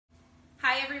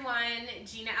Hi everyone,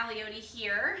 Gina Aliotti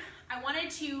here. I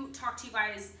wanted to talk to you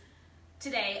guys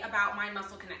today about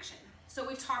mind-muscle connection. So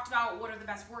we've talked about what are the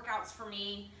best workouts for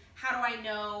me, how do I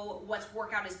know what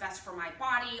workout is best for my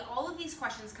body. All of these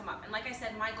questions come up, and like I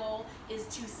said, my goal is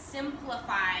to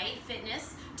simplify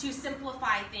fitness, to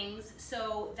simplify things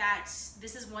so that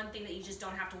this is one thing that you just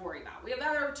don't have to worry about. We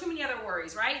have too many other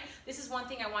worries, right? This is one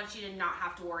thing I want you to not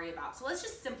have to worry about. So let's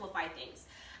just simplify things.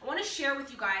 I want to share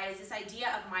with you guys this idea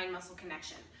of mind-muscle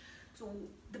connection. So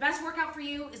the best workout for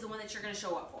you is the one that you're going to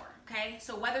show up for, okay?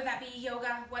 So whether that be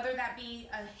yoga, whether that be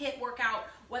a HIIT workout,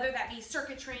 whether that be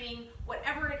circuit training,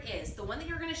 whatever it is, the one that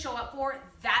you're going to show up for,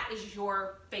 that is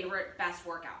your favorite, best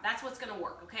workout. That's what's going to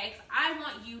work, okay? I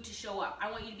want you to show up.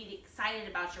 I want you to be excited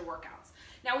about your workouts.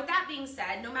 Now with that being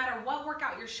said, no matter what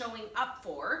workout you're showing up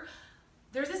for,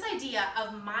 there's this idea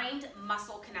of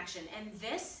mind-muscle connection, and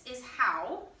this is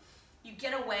how you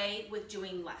get away with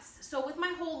doing less. So with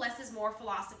my whole less is more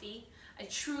philosophy, I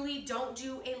truly don't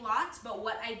do a lot, but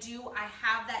what I do, I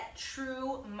have that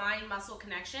true mind-muscle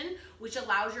connection, which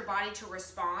allows your body to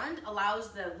respond,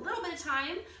 allows the little bit of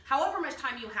time, however much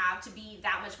time you have, to be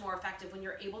that much more effective when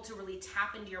you're able to really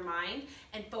tap into your mind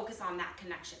and focus on that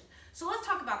connection. So let's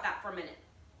talk about that for a minute.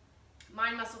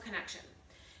 Mind-muscle connection.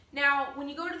 Now, when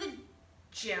you go to the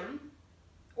gym,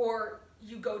 or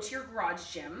you go to your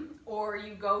garage gym, or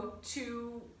you go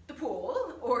to the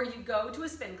pool, or you go to a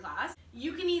spin class,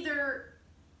 you can either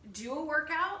do a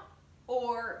workout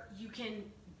or you can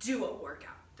do a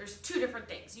workout. There's two different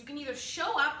things. You can either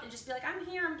show up and just be like, I'm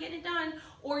here, I'm getting it done,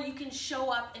 or you can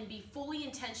show up and be fully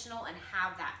intentional and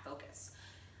have that focus.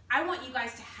 I want you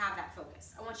guys to have that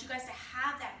focus. I want you guys to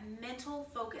have that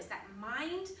mental focus, that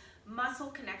mind-muscle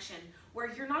connection, where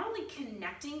you're not only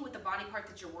connecting with the body part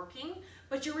that you're working,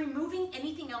 but you're removing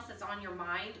anything else that's on your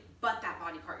mind but that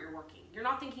body part you're working. You're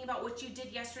not thinking about what you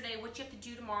did yesterday, what you have to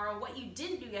do tomorrow, what you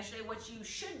didn't do yesterday, what you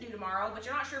should do tomorrow, but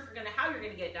you're not sure if how you're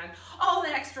gonna get it done. All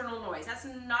that external noise, that's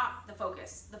not the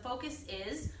focus. The focus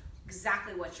is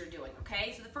exactly what you're doing,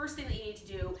 okay? So the first thing that you need to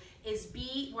do is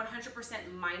be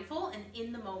 100% mindful and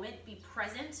in the moment, be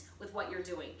present with what you're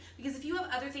doing. Because if you have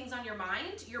other things on your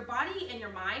mind, your body and your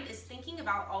mind is thinking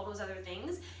about all those other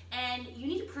things, and you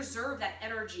need to preserve that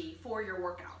energy for your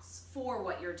workouts, for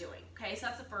what you're doing, okay? So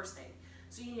that's the first thing.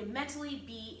 So you need to mentally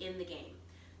be in the game.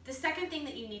 The second thing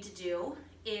that you need to do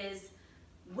is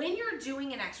when you're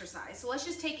doing an exercise, so let's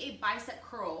just take a bicep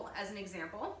curl as an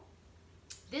example.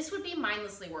 This would be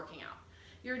mindlessly working out.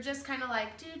 You're just kind of like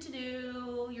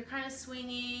you're kind of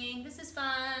swinging, this is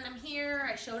fun, I'm here,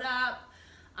 I showed up,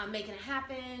 I'm making it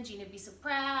happen, Gina be so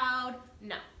proud.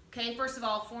 No, okay, first of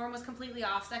all, form was completely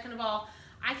off. Second of all,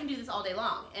 I can do this all day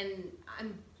long, and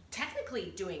I'm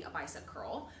technically doing a bicep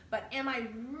curl, but am I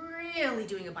really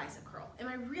doing a bicep curl? Am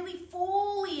I really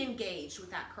fully engaged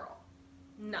with that curl?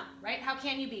 No, right? How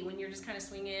can you be when you're just kind of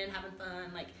swinging, having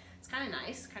fun, like, it's kind of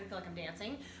nice, kind of feel like I'm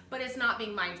dancing, but it's not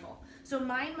being mindful. So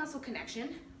mind-muscle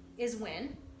connection is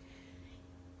when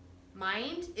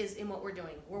mind is in what we're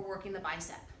doing. We're working the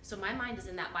bicep. So my mind is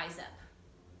in that bicep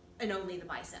and only the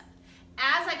bicep.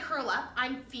 As I curl up,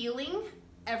 I'm feeling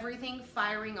everything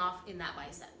firing off in that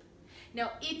bicep.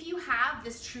 Now, if you have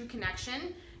this true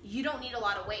connection, you don't need a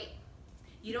lot of weight.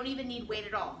 You don't even need weight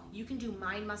at all. You can do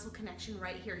mind-muscle connection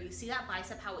right here. You see that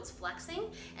bicep, how it's flexing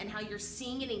and how you're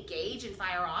seeing it engage and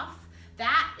fire off?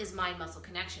 That is mind-muscle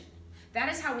connection.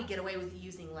 That is how we get away with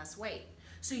using less weight.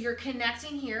 So you're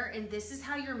connecting here, and this is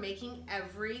how you're making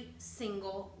every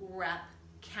single rep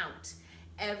count.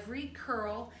 Every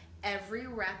curl, every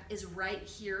rep is right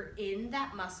here in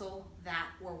that muscle that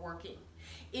we're working.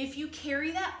 If you carry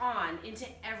that on into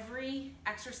every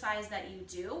exercise that you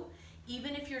do,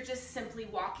 even if you're just simply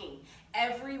walking,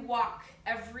 every walk,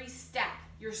 every step,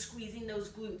 you're squeezing those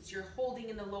glutes, you're holding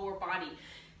in the lower body.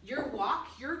 Your walk,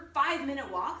 your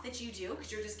 5-minute walk that you do,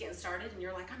 because you're just getting started and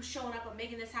you're like, I'm showing up, I'm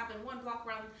making this happen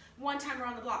one time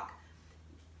around the block.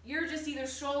 You're just either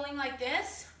strolling like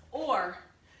this or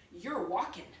you're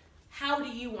walking. How do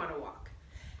you want to walk?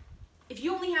 If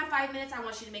you only have 5 minutes, I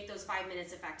want you to make those 5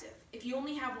 minutes effective. If you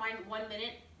only have 1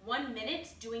 minute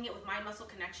doing it with mind-muscle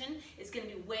connection is going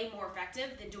to be way more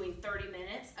effective than doing 30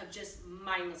 minutes of just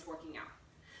mindless working out.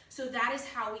 So that is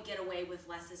how we get away with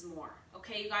less is more.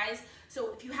 Okay, you guys?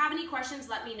 So if you have any questions,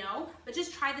 let me know, but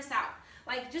just try this out.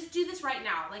 Like, just do this right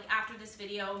now. Like, after this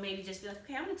video, maybe just be like,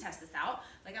 okay, I'm going to test this out.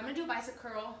 Like, I'm going to do a bicep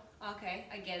curl. Okay,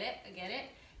 I get it.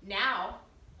 Now,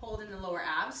 hold in the lower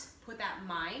abs, put that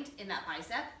mind in that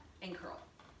bicep, and curl.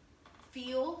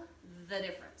 Feel the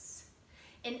difference.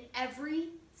 In every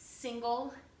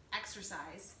single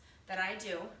exercise that I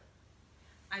do,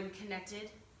 I'm connected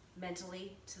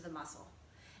mentally to the muscle.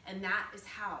 And that is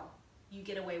how you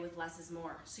get away with less is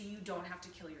more. So you don't have to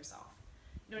kill yourself.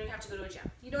 You don't even have to go to a gym.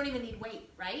 You don't even need weight,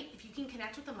 right? If you can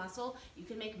connect with the muscle, you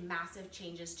can make massive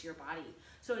changes to your body.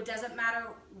 So it doesn't matter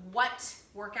what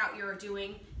workout you're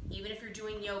doing, even if you're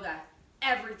doing yoga,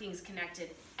 everything's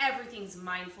connected. Everything's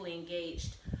mindfully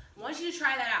engaged. I want you to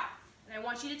try that out, and I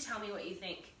want you to tell me what you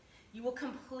think. You will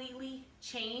completely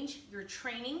change your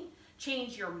training,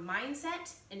 change your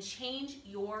mindset, and change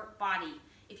your body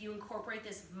if you incorporate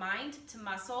this mind to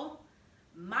muscle,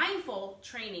 mindful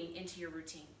training into your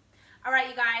routine. All right,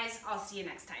 you guys, I'll see you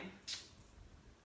next time.